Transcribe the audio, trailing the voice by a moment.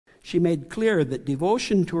she made clear that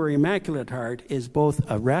devotion to her Immaculate Heart is both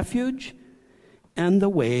a refuge and the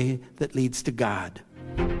way that leads to God.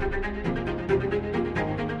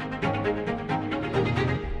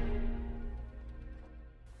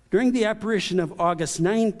 During the apparition of August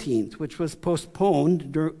 19th, which was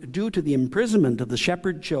postponed due to the imprisonment of the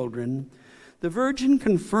shepherd children, the Virgin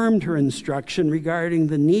confirmed her instruction regarding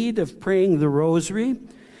the need of praying the Rosary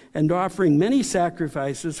and offering many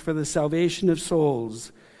sacrifices for the salvation of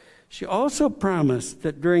souls. She also promised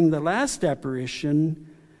that during the last apparition,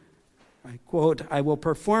 I quote, "I will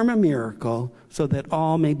perform a miracle so that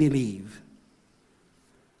all may believe."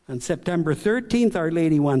 On September 13th, Our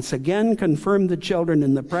Lady once again confirmed the children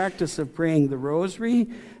in the practice of praying the Rosary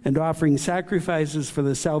and offering sacrifices for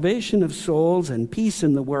the salvation of souls and peace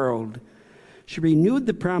in the world. She renewed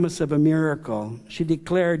the promise of a miracle. She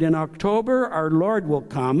declared, "In October, our Lord will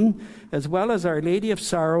come, as well as Our Lady of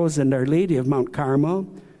Sorrows and Our Lady of Mount Carmel.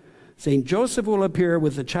 St. Joseph will appear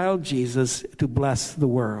with the child Jesus to bless the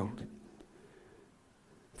world."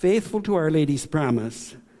 Faithful to Our Lady's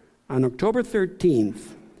promise, on October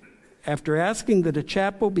 13th, after asking that a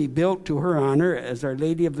chapel be built to her honor as Our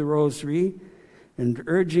Lady of the Rosary and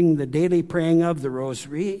urging the daily praying of the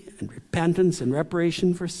Rosary and repentance and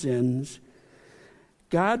reparation for sins,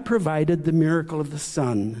 God provided the miracle of the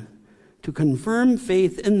Son to confirm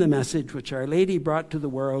faith in the message which Our Lady brought to the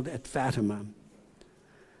world at Fatima.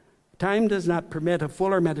 Time does not permit a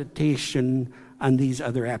fuller meditation on these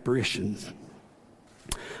other apparitions.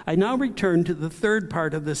 I now return to the third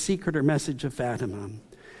part of the secret or message of Fatima.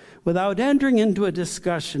 Without entering into a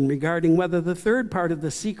discussion regarding whether the third part of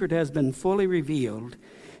the secret has been fully revealed,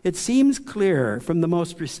 it seems clear from the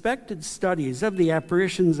most respected studies of the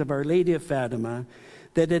apparitions of Our Lady of Fatima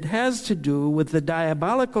that it has to do with the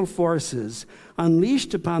diabolical forces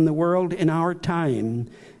unleashed upon the world in our time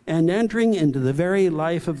and entering into the very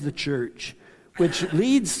life of the Church, which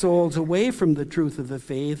leads souls away from the truth of the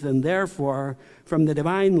faith and therefore from the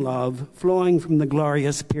divine love flowing from the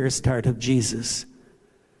glorious pierced heart of Jesus.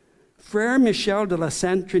 Frère Michel de la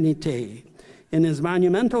Sainte Trinité, in his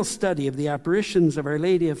monumental study of the apparitions of Our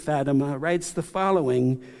Lady of Fatima, writes the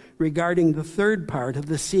following regarding the third part of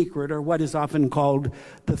the secret, or what is often called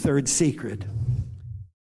the third secret.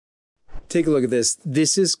 Take a look at this.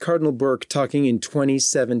 This is Cardinal Burke talking in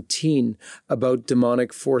 2017 about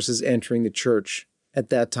demonic forces entering the church. At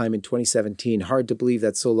that time in 2017. Hard to believe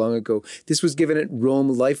that's so long ago. This was given at Rome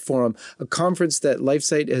Life Forum, a conference that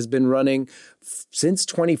LifeSite has been running since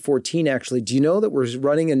 2014, actually. Do you know that we're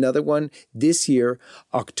running another one this year,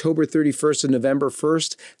 October 31st and November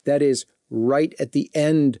 1st? That is right at the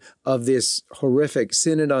end of this horrific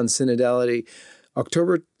Synod on Synodality.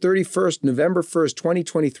 October 31st, November 1st,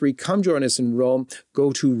 2023. Come join us in Rome.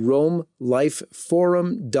 Go to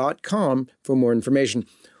romelifeforum.com for more information.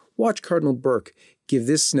 Watch Cardinal Burke give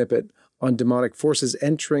this snippet on demonic forces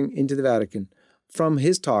entering into the Vatican from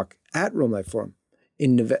his talk at Rome Life Forum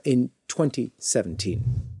in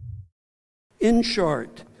 2017. In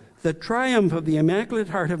short, the triumph of the Immaculate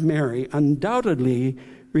Heart of Mary undoubtedly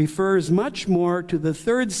refers much more to the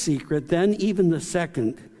third secret than even the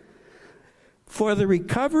second. For the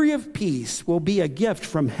recovery of peace will be a gift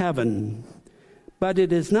from heaven, but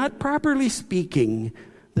it is not, properly speaking,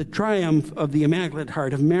 the triumph of the Immaculate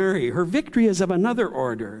Heart of Mary. Her victory is of another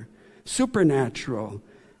order, supernatural,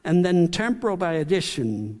 and then temporal by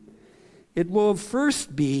addition. It will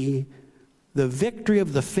first be the victory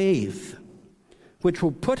of the faith, which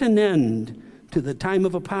will put an end to the time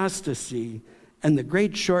of apostasy and the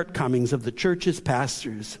great shortcomings of the Church's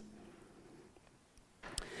pastors.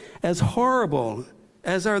 As horrible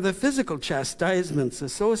as are the physical chastisements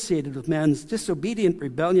associated with man's disobedient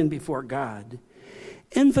rebellion before God,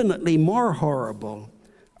 infinitely more horrible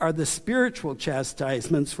are the spiritual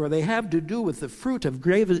chastisements, for they have to do with the fruit of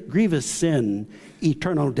grievous sin,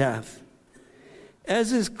 eternal death.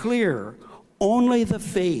 As is clear, only the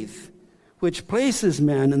faith which places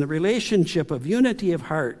man in the relationship of unity of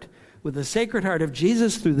heart with the Sacred Heart of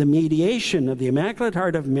Jesus through the mediation of the Immaculate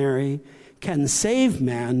Heart of Mary can save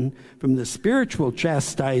man from the spiritual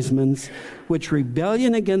chastisements which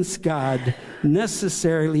rebellion against God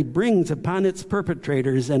necessarily brings upon its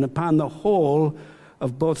perpetrators and upon the whole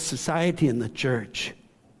of both society and the Church.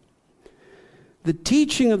 The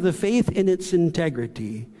teaching of the faith in its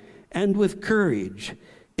integrity and with courage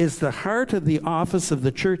is the heart of the office of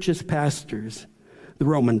the Church's pastors, the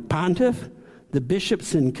Roman Pontiff, the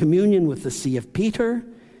bishops in communion with the See of Peter,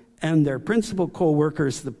 and their principal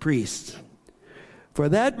co-workers, the priests. For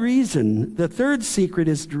that reason, the third secret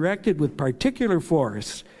is directed with particular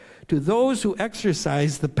force to those who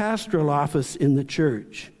exercise the pastoral office in the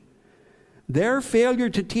Church. Their failure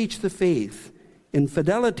to teach the faith,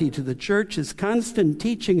 infidelity to the church's constant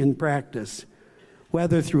teaching and practice,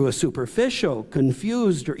 whether through a superficial,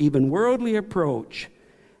 confused, or even worldly approach,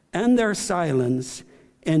 and their silence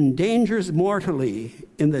endangers mortally,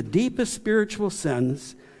 in the deepest spiritual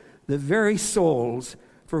sense, the very souls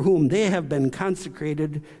for whom they have been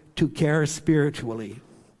consecrated to care spiritually.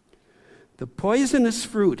 The poisonous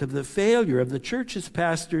fruit of the failure of the church's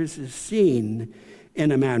pastors is seen in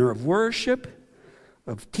a manner of worship,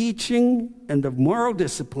 of teaching, and of moral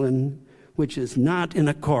discipline which is not in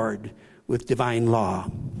accord with divine law.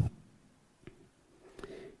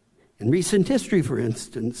 In recent history, for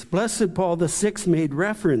instance, Blessed Paul VI made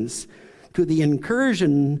reference to the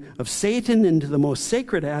incursion of Satan into the most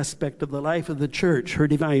sacred aspect of the life of the church, her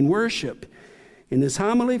divine worship, in his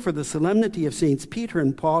homily for the solemnity of Saints Peter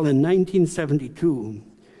and Paul in 1972.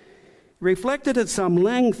 He reflected at some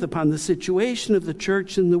length upon the situation of the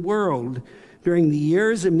church in the world during the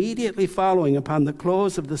years immediately following upon the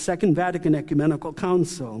close of the Second Vatican Ecumenical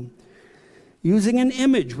Council. Using an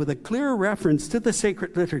image with a clear reference to the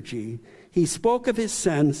sacred liturgy, he spoke of his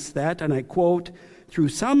sense that, and I quote, "Through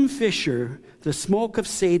some fissure, the smoke of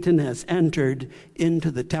Satan has entered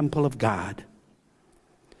into the temple of God."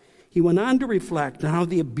 He went on to reflect on how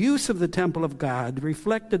the abuse of the temple of God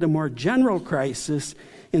reflected a more general crisis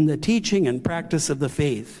in the teaching and practice of the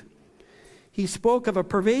faith. He spoke of a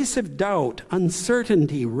pervasive doubt,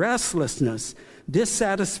 uncertainty, restlessness,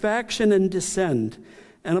 dissatisfaction, and dissent,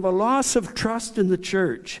 and of a loss of trust in the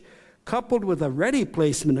church, coupled with a ready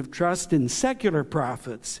placement of trust in secular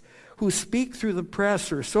prophets who speak through the press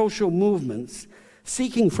or social movements,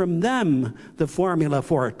 seeking from them the formula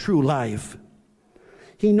for a true life.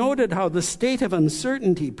 He noted how the state of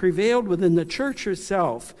uncertainty prevailed within the church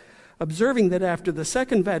herself, observing that after the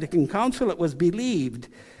Second Vatican Council it was believed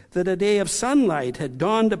that a day of sunlight had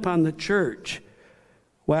dawned upon the church,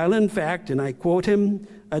 while in fact, and I quote him,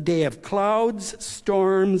 "a day of clouds,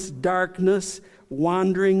 storms, darkness,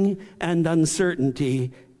 wandering, and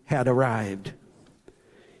uncertainty had arrived."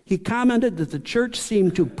 He commented that the church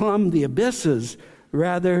seemed to plumb the abysses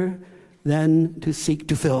rather than to seek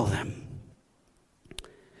to fill them.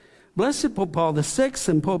 Blessed Pope Paul VI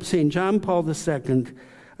and Pope St. John Paul II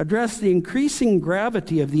addressed the increasing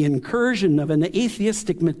gravity of the incursion of an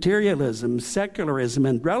atheistic materialism, secularism,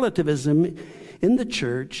 and relativism in the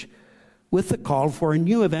church with the call for a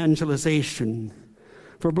new evangelization.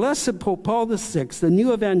 For Blessed Pope Paul VI, the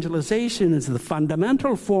new evangelization is the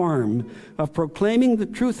fundamental form of proclaiming the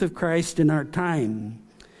truth of Christ in our time.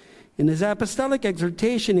 In his apostolic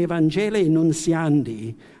exhortation Evangelii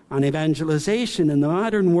Nunciandi on evangelization in the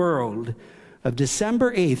modern world of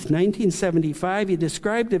December 8th, 1975, he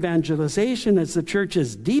described evangelization as the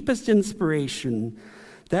church's deepest inspiration,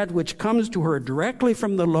 that which comes to her directly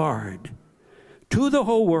from the Lord, to the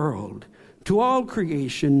whole world, to all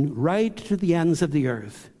creation, right to the ends of the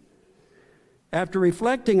earth. After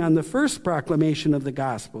reflecting on the first proclamation of the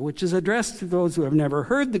gospel, which is addressed to those who have never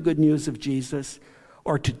heard the good news of Jesus,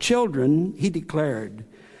 or to children, he declared,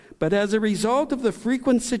 "But as a result of the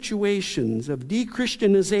frequent situations of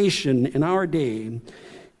de-Christianization in our day,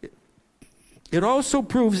 it also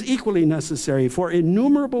proves equally necessary for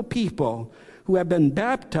innumerable people who have been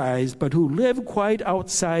baptized but who live quite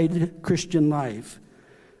outside Christian life.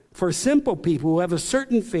 For simple people who have a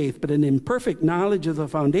certain faith but an imperfect knowledge of the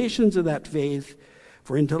foundations of that faith,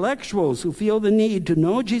 for intellectuals who feel the need to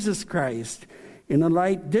know Jesus Christ in a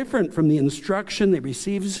light different from the instruction they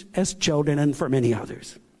received as children, and for many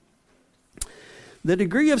others." The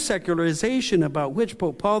degree of secularization about which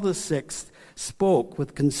Pope Paul VI spoke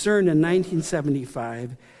with concern in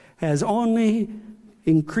 1975 has only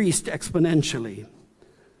increased exponentially,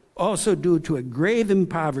 also due to a grave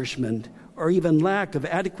impoverishment or even lack of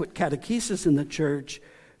adequate catechesis in the church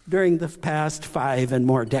during the past 5 and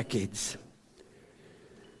more decades.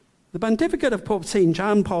 The pontificate of Pope St.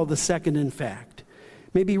 John Paul II, in fact,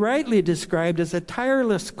 may be rightly described as a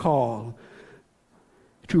tireless call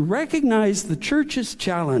to recognize the church's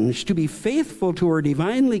challenge to be faithful to her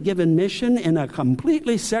divinely given mission in a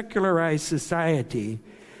completely secularized society,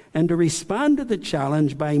 and to respond to the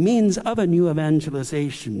challenge by means of a new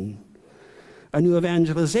evangelization. A new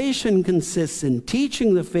evangelization consists in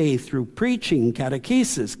teaching the faith through preaching,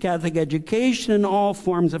 catechesis, Catholic education, and all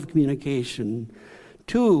forms of communication.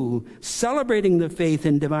 2, celebrating the faith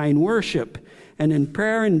in divine worship and in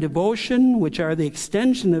prayer and devotion, which are the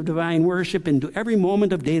extension of divine worship into every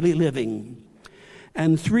moment of daily living.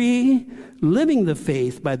 And 3, living the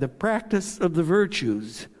faith by the practice of the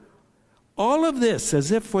virtues, All of this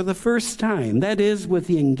as if for the first time, that is, with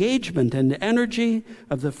the engagement and energy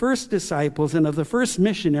of the first disciples and of the first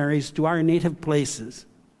missionaries to our native places.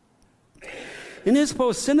 In his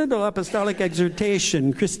post-synodal apostolic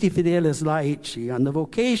exhortation, Christi Fidelis Laici, on the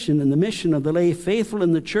vocation and the mission of the lay faithful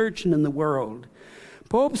in the church and in the world,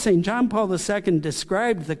 Pope St. John Paul II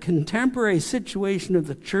described the contemporary situation of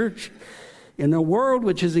the church in a world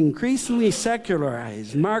which is increasingly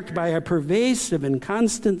secularized, marked by a pervasive and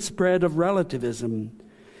constant spread of relativism,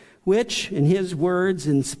 which, in his words,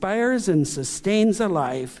 inspires and sustains a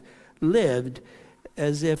life lived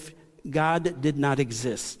as if God did not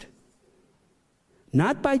exist.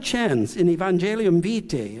 Not by chance, in Evangelium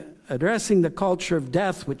Vitae, addressing the culture of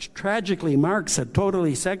death which tragically marks a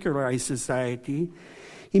totally secularized society,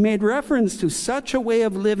 he made reference to such a way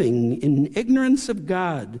of living in ignorance of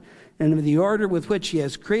God and of the order with which he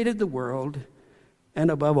has created the world and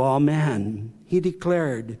above all man. He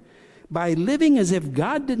declared, by living as if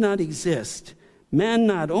God did not exist, man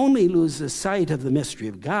not only loses sight of the mystery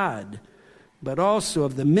of God, but also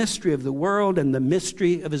of the mystery of the world and the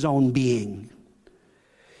mystery of his own being.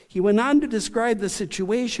 He went on to describe the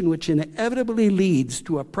situation which inevitably leads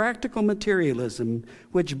to a practical materialism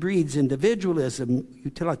which breeds individualism,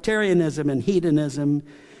 utilitarianism, and hedonism,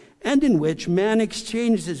 and in which man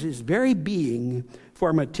exchanges his very being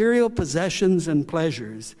for material possessions and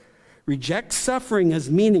pleasures, rejects suffering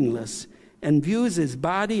as meaningless, and views his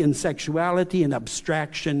body and sexuality in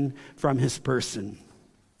abstraction from his person.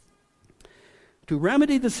 To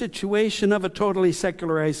remedy the situation of a totally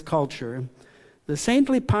secularized culture, the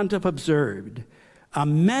saintly pontiff observed, a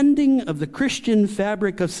mending of the Christian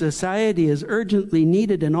fabric of society is urgently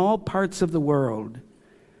needed in all parts of the world.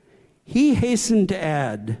 He hastened to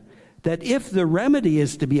add that if the remedy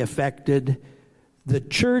is to be effected, the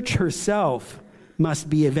church herself must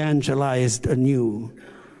be evangelized anew.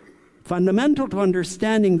 Fundamental to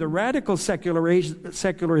understanding the radical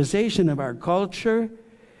secularization of our culture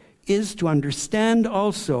is to understand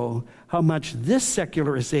also how much this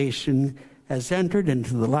secularization has entered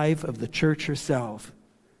into the life of the church herself.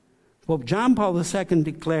 Pope John Paul II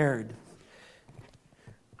declared,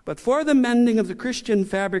 but for the mending of the Christian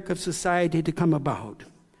fabric of society to come about,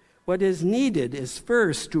 what is needed is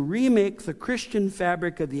first to remake the Christian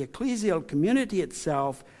fabric of the ecclesial community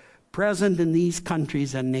itself present in these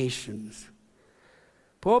countries and nations.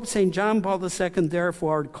 Pope St. John Paul II,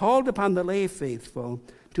 therefore, called upon the lay faithful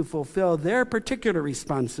to fulfill their particular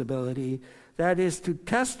responsibility, that is, to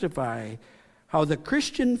testify how the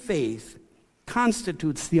Christian faith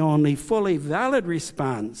constitutes the only fully valid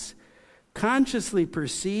response, consciously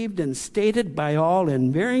perceived and stated by all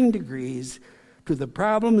in varying degrees, to the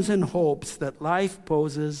problems and hopes that life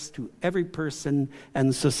poses to every person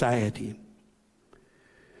and society.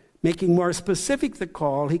 Making more specific the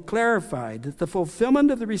call, he clarified that the fulfillment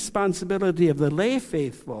of the responsibility of the lay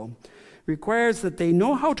faithful requires that they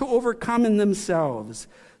know how to overcome in themselves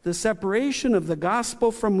the separation of the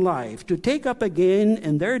gospel from life, to take up again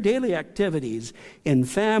in their daily activities, in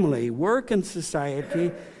family, work, and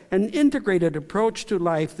society, an integrated approach to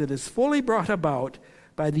life that is fully brought about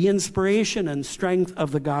by the inspiration and strength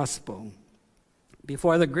of the gospel.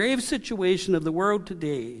 Before the grave situation of the world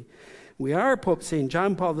today, we are, Pope St.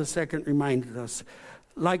 John Paul II reminded us,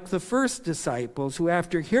 like the first disciples who,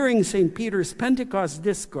 after hearing St. Peter's Pentecost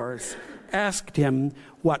discourse, asked him,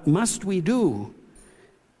 "What must we do?"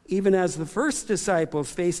 Even as the first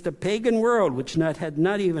disciples faced a pagan world which had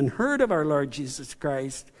not even heard of our Lord Jesus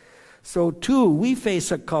Christ, so too we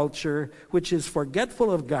face a culture which is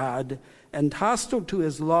forgetful of God and hostile to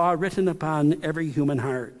his law written upon every human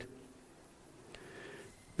heart.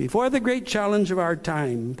 Before the great challenge of our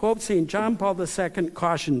time, Pope St. John Paul II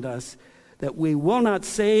cautioned us that we will not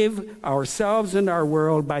save ourselves and our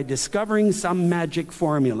world by discovering some magic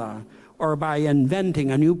formula or by inventing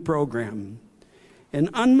a new program. In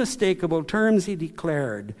unmistakable terms, he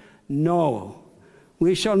declared, no,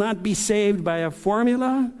 we shall not be saved by a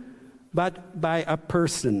formula, but by a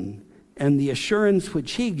person, and the assurance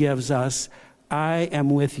which he gives us, I am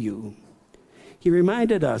with you. He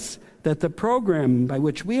reminded us that the program by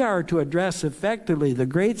which we are to address effectively the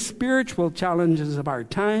great spiritual challenges of our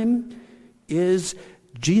time is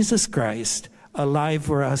Jesus Christ alive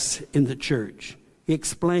for us in the church. He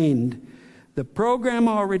explained, the program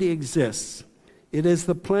already exists. It is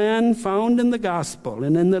the plan found in the gospel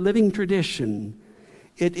and in the living tradition.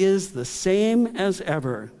 It is the same as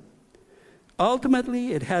ever.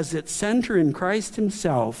 Ultimately, it has its center in Christ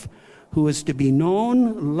himself, who is to be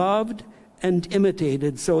known, loved, and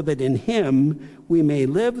imitated so that in him we may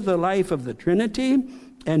live the life of the Trinity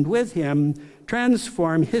and with him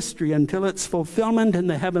transform history until its fulfillment in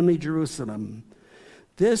the heavenly Jerusalem.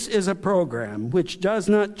 This is a program which does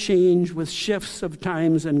not change with shifts of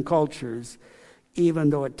times and cultures, even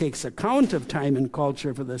though it takes account of time and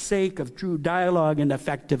culture for the sake of true dialogue and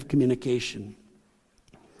effective communication.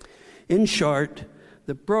 In short,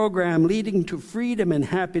 the program leading to freedom and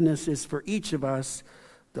happiness is for each of us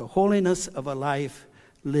the holiness of a life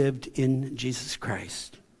lived in Jesus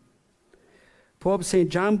Christ. Pope St.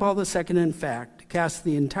 John Paul II, in fact, cast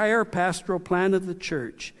the entire pastoral plan of the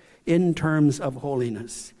Church in terms of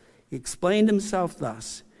holiness. He explained himself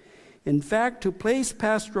thus: in fact, to place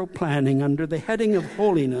pastoral planning under the heading of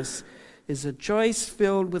holiness is a choice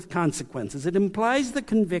filled with consequences. It implies the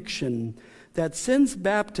conviction that since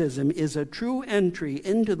baptism is a true entry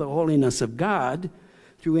into the holiness of God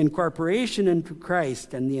through incorporation into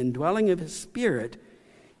Christ and the indwelling of his Spirit,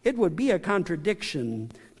 it would be a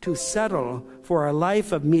contradiction to settle for a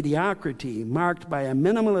life of mediocrity marked by a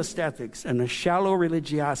minimalist ethics and a shallow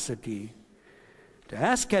religiosity. To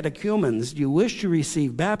ask catechumens, do you wish to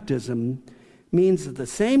receive baptism, means at the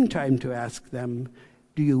same time to ask them,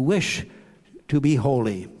 do you wish to be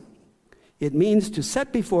holy? It means to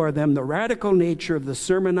set before them the radical nature of the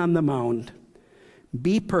Sermon on the Mount.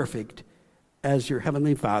 Be perfect as your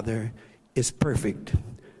heavenly Father is perfect.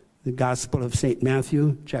 The Gospel of St.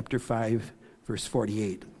 Matthew, chapter 5, verse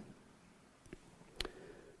 48.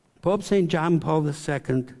 Pope St. John Paul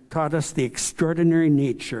II taught us the extraordinary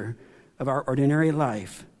nature of our ordinary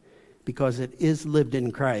life because it is lived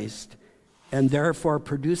in Christ and therefore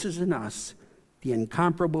produces in us the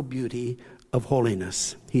incomparable beauty of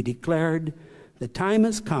holiness. He declared, the time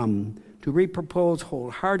has come to repropose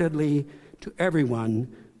wholeheartedly to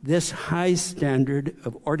everyone this high standard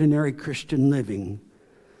of ordinary Christian living.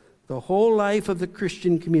 The whole life of the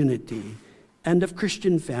Christian community and of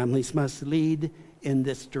Christian families must lead in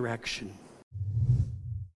this direction.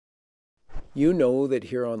 You know that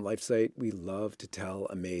here on LifeSite, we love to tell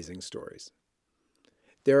amazing stories.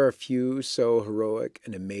 There are few so heroic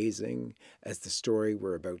and amazing as the story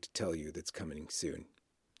we're about to tell you that's coming soon.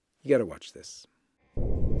 You got to watch this.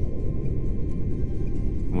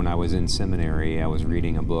 When I was in seminary, I was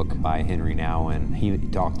reading a book by Henry Nouwen. He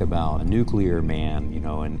talked about a nuclear man,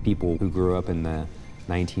 and people who grew up in the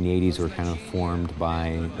 1980s were kind of formed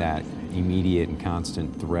by that immediate and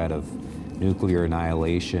constant threat of nuclear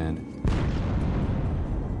annihilation.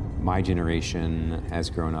 My generation has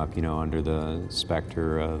grown up, under the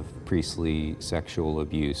specter of priestly sexual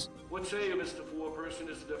abuse. What say you, Mr. Foreperson?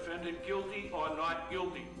 Is the defendant guilty or not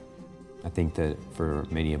guilty? I think that for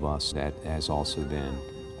many of us, that has also been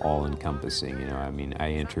all-encompassing.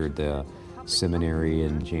 I entered the seminary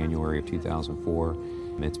in January of 2004.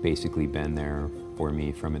 It's basically been there for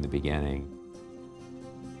me from the beginning.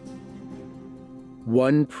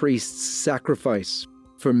 One priest's sacrifice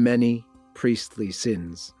for many priestly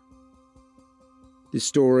sins. The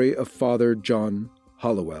story of Father John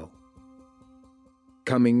Hollowell.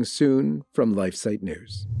 Coming soon from LifeSite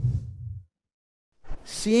News.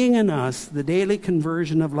 Seeing in us the daily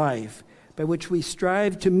conversion of life by which we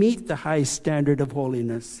strive to meet the high standard of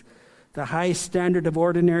holiness, the high standard of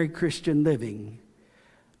ordinary Christian living,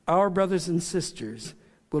 our brothers and sisters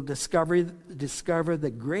will discover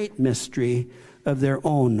the great mystery of their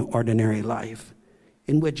own ordinary life,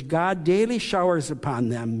 in which God daily showers upon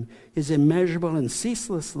them his immeasurable and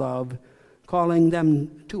ceaseless love, calling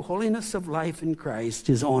them to holiness of life in Christ,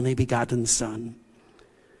 his only begotten Son.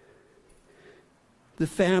 The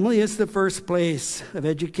family is the first place of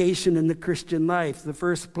education in the Christian life, the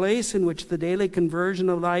first place in which the daily conversion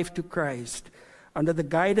of life to Christ, under the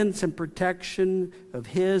guidance and protection of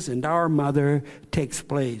his and our mother, takes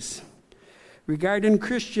place. Regarding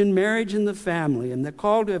Christian marriage in the family and the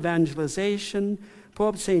call to evangelization,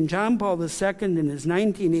 Pope St. John Paul II, in his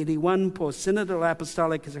 1981 post-synodal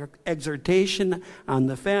apostolic exhortation on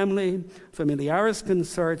the family, Familiaris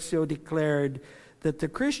Consortio, declared that the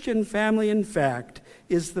Christian family, in fact,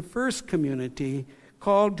 is the first community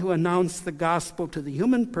called to announce the gospel to the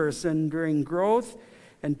human person during growth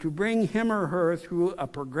and to bring him or her through a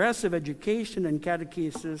progressive education and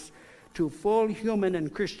catechesis to full human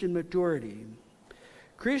and Christian maturity.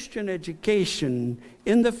 Christian education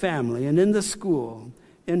in the family and in the school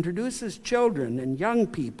introduces children and young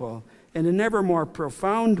people in an ever more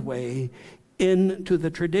profound way into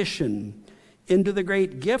the tradition, into the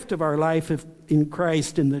great gift of our life in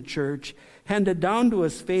Christ in the church, handed down to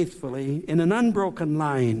us faithfully in an unbroken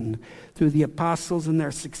line through the apostles and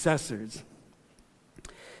their successors.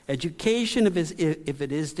 Education, if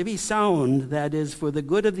it is to be sound, that is, for the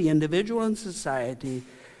good of the individual and society,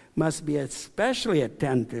 must be especially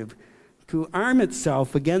attentive to arm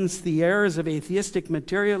itself against the errors of atheistic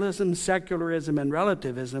materialism, secularism, and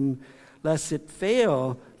relativism, lest it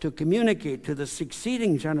fail to communicate to the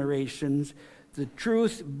succeeding generations the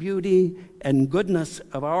truth, beauty, and goodness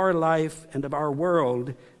of our life and of our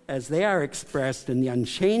world as they are expressed in the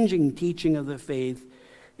unchanging teaching of the faith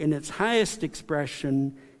in its highest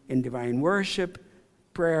expression in divine worship,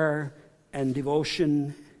 prayer, and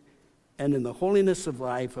devotion, and in the holiness of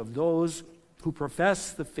life of those who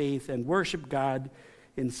profess the faith and worship God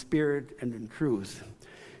in spirit and in truth.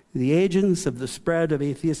 The agents of the spread of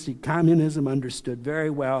atheistic communism understood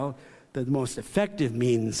very well that the most effective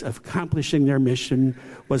means of accomplishing their mission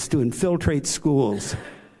was to infiltrate schools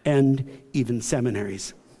and even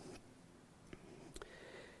seminaries.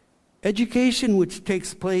 Education, which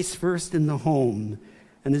takes place first in the home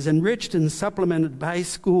and is enriched and supplemented by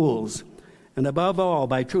schools, and above all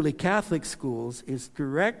by truly Catholic schools, is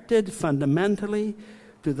directed fundamentally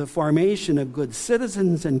to the formation of good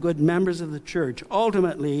citizens and good members of the church.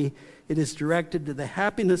 Ultimately, it is directed to the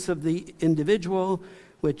happiness of the individual,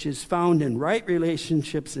 which is found in right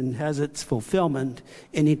relationships and has its fulfillment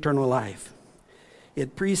in eternal life.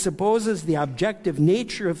 It presupposes the objective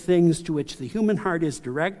nature of things to which the human heart is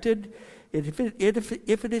directed, if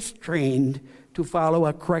it is trained to follow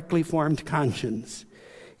a correctly formed conscience.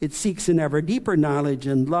 It seeks an ever deeper knowledge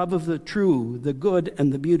and love of the true, the good,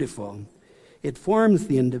 and the beautiful. It forms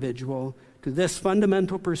the individual to this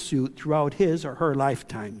fundamental pursuit throughout his or her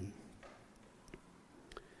lifetime.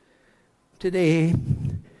 Today,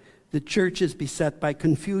 the church is beset by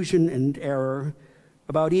confusion and error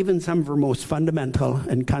about even some of her most fundamental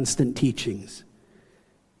and constant teachings.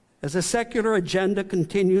 As a secular agenda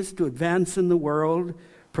continues to advance in the world,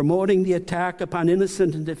 promoting the attack upon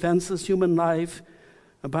innocent and defenseless human life,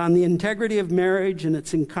 upon the integrity of marriage and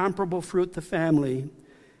its incomparable fruit, the family,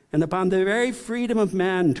 and upon the very freedom of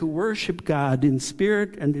man to worship God in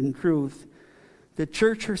spirit and in truth, the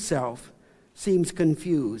church herself seems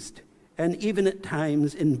confused and even at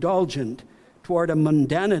times indulgent toward a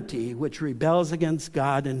mundanity which rebels against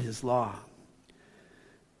God and his law.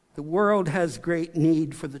 The world has great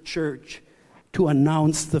need for the church to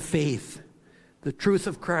announce the faith, the truth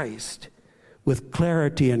of Christ, with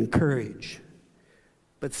clarity and courage.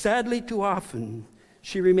 But sadly, too often,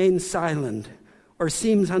 she remains silent or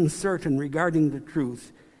seems uncertain regarding the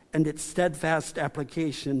truth and its steadfast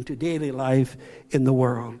application to daily life in the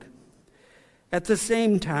world. At the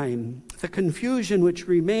same time, the confusion which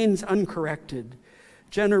remains uncorrected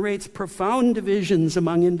generates profound divisions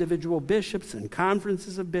among individual bishops and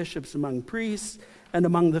conferences of bishops, among priests, and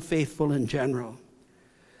among the faithful in general.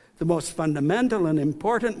 The most fundamental and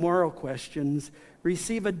important moral questions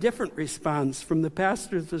receive a different response from the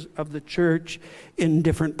pastors of the church in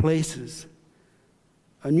different places.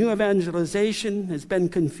 A new evangelization has been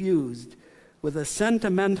confused with a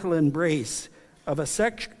sentimental embrace of a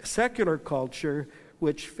secular culture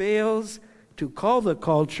which fails to call the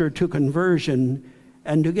culture to conversion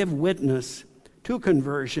and to give witness to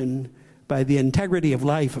conversion by the integrity of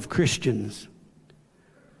life of Christians.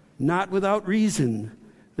 Not without reason,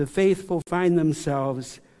 the faithful find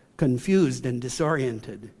themselves confused and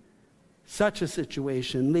disoriented. Such a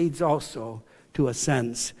situation leads also to a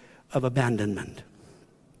sense of abandonment.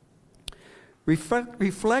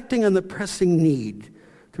 Reflecting on the pressing need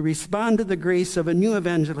to respond to the grace of a new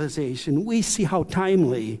evangelization, we see how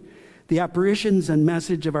timely the apparitions and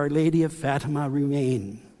message of Our Lady of Fatima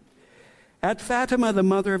remain. At Fatima, the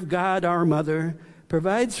Mother of God, our Mother,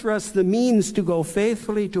 provides for us the means to go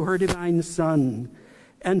faithfully to her divine Son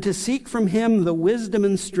and to seek from him the wisdom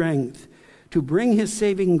and strength to bring his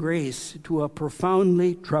saving grace to a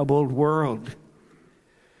profoundly troubled world.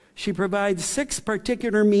 She provides 6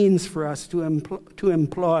 particular means for us to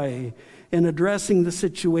employ in addressing the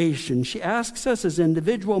situation. She asks us as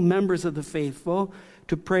individual members of the faithful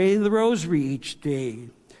to pray the rosary each day,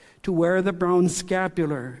 to wear the brown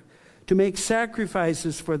scapular, to make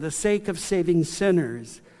sacrifices for the sake of saving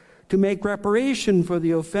sinners, to make reparation for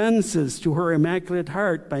the offenses to her Immaculate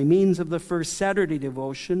Heart by means of the First Saturday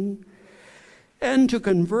devotion, and to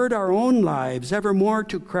convert our own lives ever more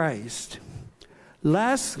to Christ.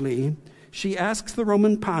 Lastly, she asks the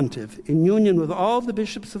Roman Pontiff, in union with all the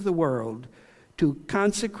bishops of the world, to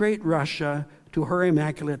consecrate Russia to her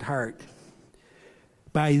Immaculate Heart.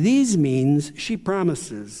 By these means, she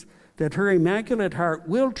promises that her Immaculate Heart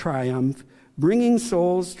will triumph, bringing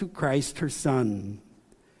souls to Christ her Son.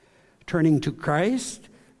 Turning to Christ,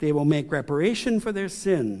 they will make reparation for their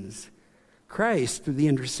sins. Christ, through the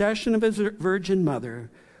intercession of his Virgin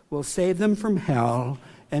Mother, will save them from hell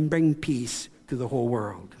and bring peace to the whole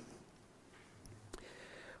world.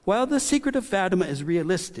 While the secret of Fatima is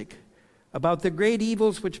realistic, about the great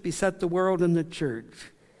evils which beset the world and the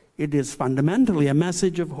church. It is fundamentally a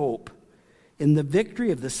message of hope in the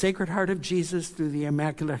victory of the Sacred Heart of Jesus through the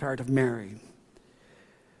Immaculate Heart of Mary.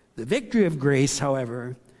 The victory of grace,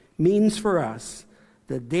 however, means for us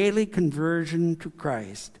the daily conversion to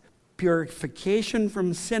Christ, purification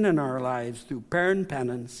from sin in our lives through prayer and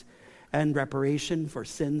penance, and reparation for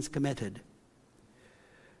sins committed.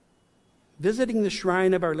 Visiting the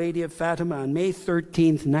shrine of Our Lady of Fatima on May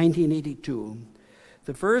 13th, 1982,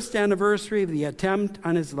 the first anniversary of the attempt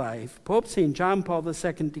on his life, Pope St. John Paul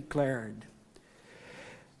II declared,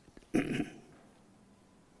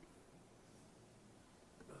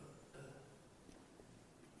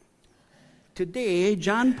 "Today,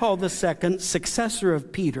 John Paul II, successor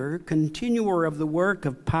of Peter, continuer of the work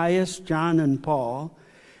of pious John and Paul,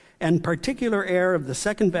 and particular heir of the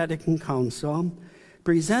Second Vatican Council,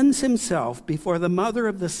 presents himself before the Mother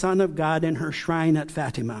of the Son of God in her shrine at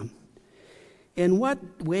Fatima. In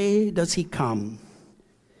what way does he come?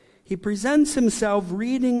 He presents himself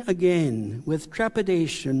reading again with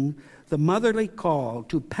trepidation the motherly call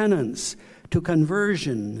to penance, to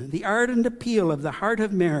conversion, the ardent appeal of the heart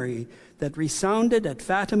of Mary that resounded at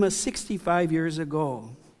Fatima 65 years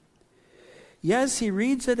ago. Yes, he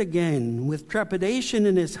reads it again with trepidation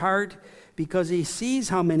in his heart because he sees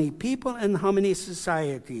how many people and how many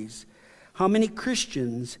societies, how many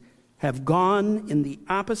Christians have gone in the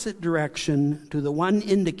opposite direction to the one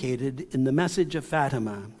indicated in the message of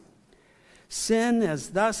Fatima. Sin has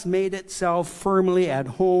thus made itself firmly at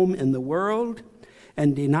home in the world,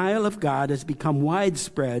 and denial of God has become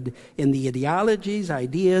widespread in the ideologies,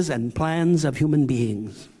 ideas, and plans of human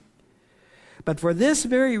beings. But for this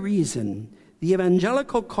very reason, the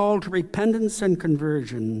evangelical call to repentance and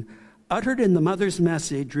conversion uttered in the Mother's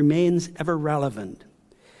message remains ever relevant.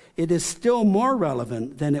 It is still more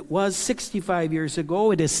relevant than it was 65 years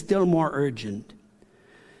ago. It is still more urgent.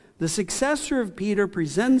 The successor of Peter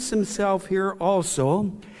presents himself here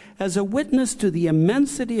also as a witness to the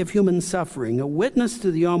immensity of human suffering, a witness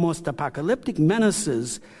to the almost apocalyptic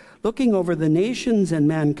menaces looking over the nations and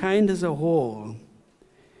mankind as a whole.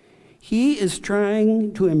 He is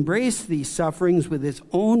trying to embrace these sufferings with his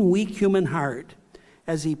own weak human heart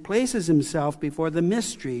as he places himself before the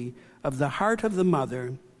mystery of the heart of the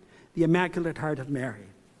Mother, the Immaculate Heart of Mary.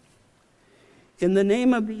 In the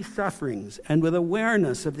name of these sufferings, and with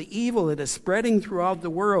awareness of the evil that is spreading throughout the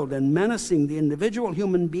world and menacing the individual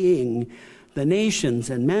human being, the nations,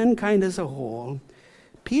 and mankind as a whole,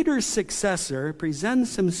 Peter's successor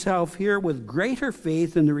presents himself here with greater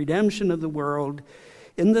faith in the redemption of the world,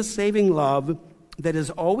 in the saving love that is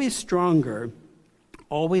always stronger,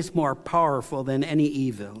 always more powerful than any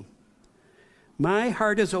evil. My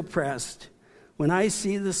heart is oppressed when I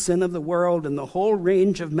see the sin of the world and the whole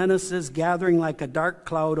range of menaces gathering like a dark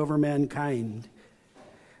cloud over mankind.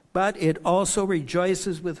 But it also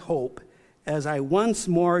rejoices with hope as I once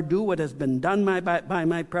more do what has been done by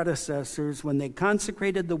my predecessors when they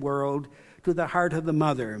consecrated the world to the heart of the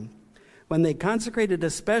Mother, when they consecrated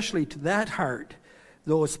especially to that heart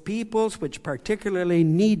those peoples which particularly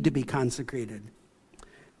need to be consecrated.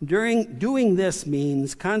 Doing this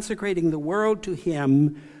means consecrating the world to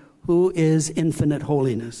Him who is infinite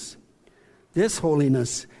holiness. This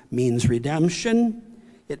holiness means redemption.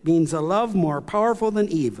 It means a love more powerful than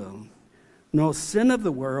evil. No sin of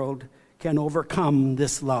the world can overcome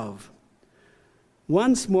this love.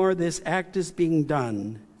 Once more, this act is being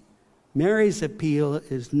done. Mary's appeal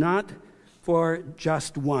is not for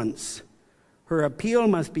just once. Her appeal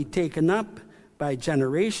must be taken up by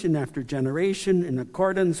generation after generation in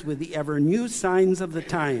accordance with the ever new signs of the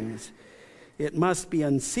times. It must be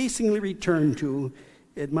unceasingly returned to.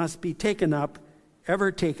 It must be taken up,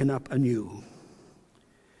 ever taken up anew.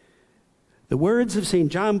 The words of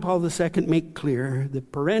St. John Paul II make clear the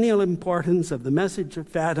perennial importance of the message of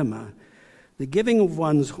Fatima, the giving of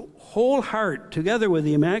one's whole heart together with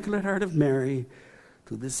the Immaculate Heart of Mary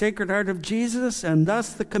to the Sacred Heart of Jesus, and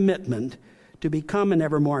thus the commitment to become an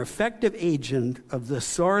ever more effective agent of the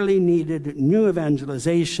sorely needed new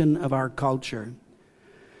evangelization of our culture.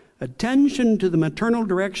 Attention to the maternal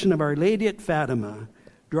direction of Our Lady at Fatima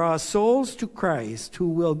draws souls to Christ, who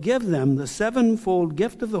will give them the sevenfold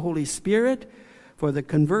gift of the Holy Spirit for the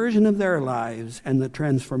conversion of their lives and the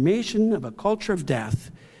transformation of a culture of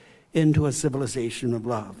death into a civilization of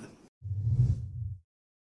love.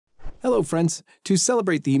 Hello, friends. To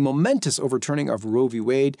celebrate the momentous overturning of Roe v.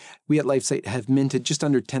 Wade, we at LifeSite have minted just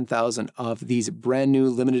under 10,000 of these brand new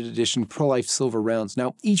limited edition pro-life silver rounds.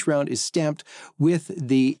 Now, each round is stamped with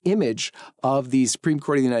the image of the Supreme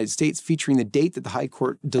Court of the United States, featuring the date that the High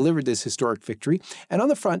Court delivered this historic victory. And on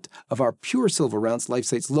the front of our pure silver rounds,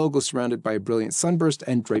 LifeSite's logo surrounded by a brilliant sunburst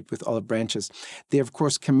and draped with olive branches. They, of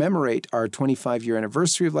course, commemorate our 25-year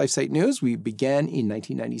anniversary of LifeSite News. We began in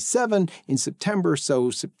 1997 in September, so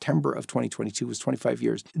September of 2022 was 25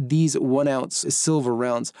 years. These 1-ounce silver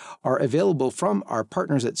rounds are available from our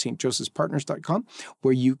partners at stjosephspartners.com,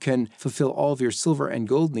 where you can fulfill all of your silver and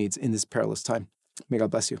gold needs in this perilous time. May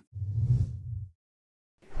God bless you.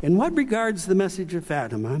 In what regards the message of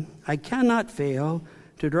Fatima, I cannot fail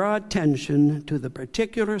to draw attention to the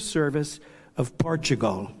particular service of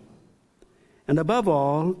Portugal, and above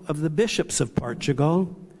all, of the bishops of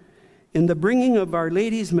Portugal, in the bringing of Our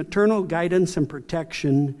Lady's maternal guidance and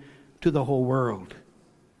protection to the whole world.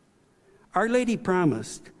 Our Lady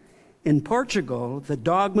promised, in Portugal, the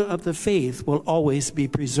dogma of the faith will always be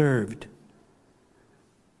preserved.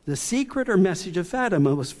 The secret or message of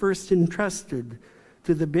Fatima was first entrusted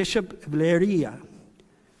to the Bishop of Leiria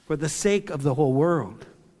for the sake of the whole world.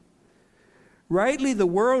 Rightly, the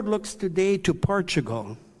world looks today to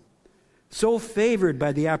Portugal, so favored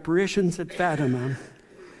by the apparitions at Fatima,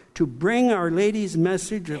 to bring Our Lady's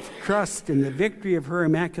message of trust in the victory of her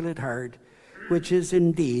Immaculate Heart, which is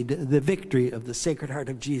indeed the victory of the Sacred Heart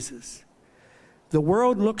of Jesus. The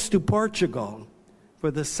world looks to Portugal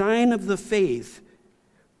for the sign of the faith,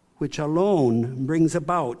 which alone brings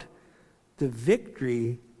about the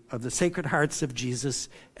victory of the Sacred Hearts of Jesus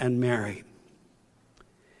and Mary.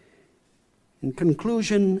 In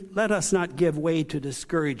conclusion, let us not give way to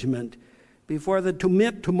discouragement before the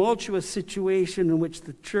tumultuous situation in which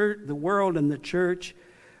the church, the world and the church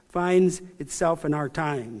finds itself in our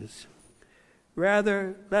times.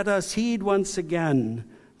 Rather, let us heed once again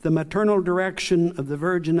the maternal direction of the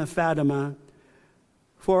Virgin of Fatima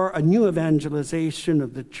for a new evangelization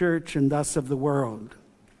of the church and thus of the world.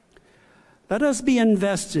 Let us be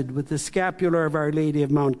invested with the scapular of Our Lady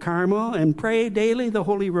of Mount Carmel and pray daily the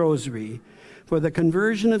Holy Rosary for the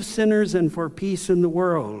conversion of sinners and for peace in the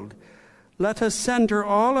world. Let us center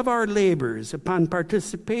all of our labors upon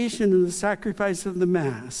participation in the sacrifice of the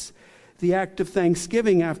Mass, the act of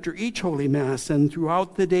thanksgiving after each Holy Mass and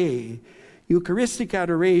throughout the day, Eucharistic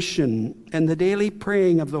adoration, and the daily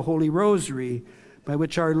praying of the Holy Rosary, by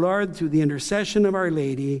which our Lord, through the intercession of Our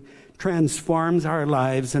Lady, transforms our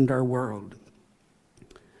lives and our world.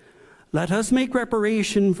 Let us make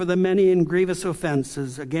reparation for the many and grievous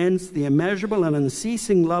offenses against the immeasurable and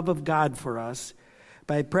unceasing love of God for us,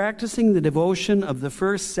 by practicing the devotion of the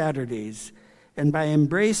first Saturdays, and by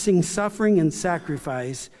embracing suffering and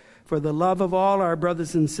sacrifice for the love of all our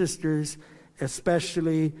brothers and sisters,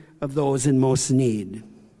 especially of those in most need.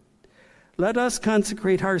 Let us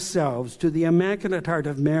consecrate ourselves to the Immaculate Heart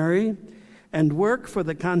of Mary and work for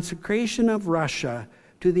the consecration of Russia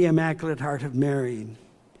to the Immaculate Heart of Mary.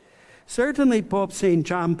 Certainly, Pope St.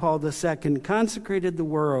 John Paul II consecrated the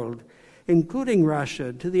world, including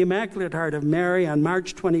Russia, to the Immaculate Heart of Mary on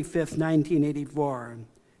March 25, 1984.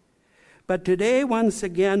 But today, once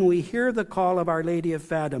again, we hear the call of Our Lady of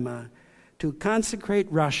Fatima to consecrate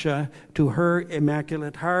Russia to her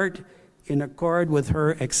Immaculate Heart in accord with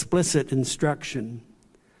her explicit instruction.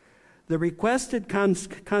 The requested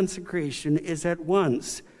consecration is at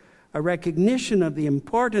once a recognition of the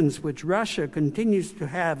importance which Russia continues to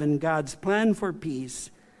have in God's plan for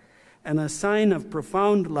peace, and a sign of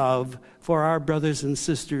profound love for our brothers and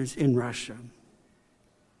sisters in Russia.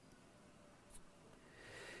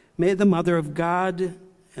 May the Mother of God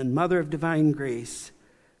and Mother of Divine Grace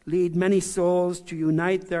lead many souls to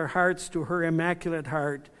unite their hearts to her Immaculate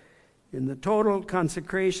Heart in the total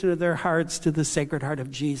consecration of their hearts to the Sacred Heart of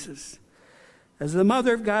Jesus. As the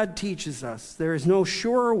Mother of God teaches us, there is no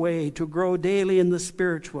surer way to grow daily in the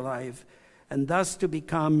spiritual life and thus to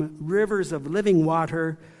become rivers of living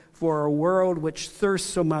water for a world which thirsts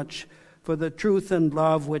so much for the truth and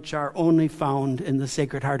love which are only found in the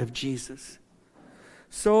Sacred Heart of Jesus.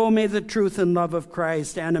 So may the truth and love of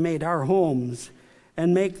Christ animate our homes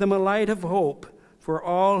and make them a light of hope for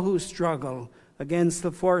all who struggle against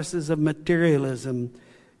the forces of materialism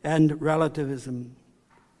and relativism.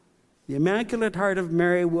 The Immaculate Heart of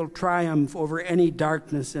Mary will triumph over any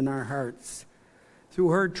darkness in our hearts. Through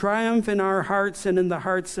her triumph in our hearts and in the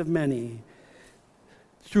hearts of many,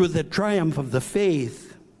 through the triumph of the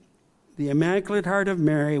faith, the Immaculate Heart of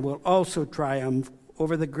Mary will also triumph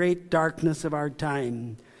over the great darkness of our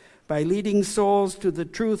time by leading souls to the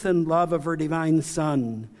truth and love of her divine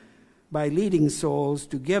Son, by leading souls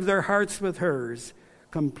to give their hearts with hers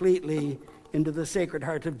completely into the Sacred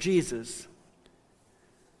Heart of Jesus.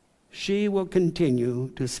 She will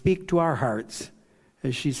continue to speak to our hearts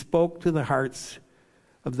as she spoke to the hearts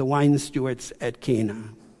of the wine stewards at Cana.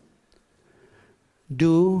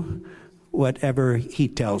 Do whatever he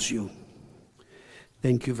tells you.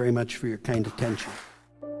 Thank you very much for your kind attention.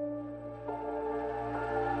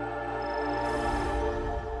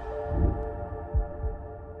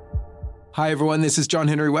 Hi, everyone. This is John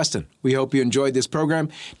Henry Weston. We hope you enjoyed this program.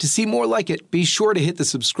 To see more like it, be sure to hit the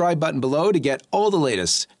subscribe button below to get all the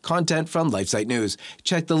latest content from LifeSite News.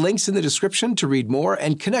 Check the links in the description to read more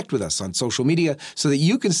and connect with us on social media so that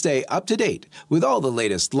you can stay up to date with all the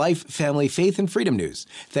latest life, family, faith, and freedom news.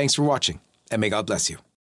 Thanks for watching, and may God bless you.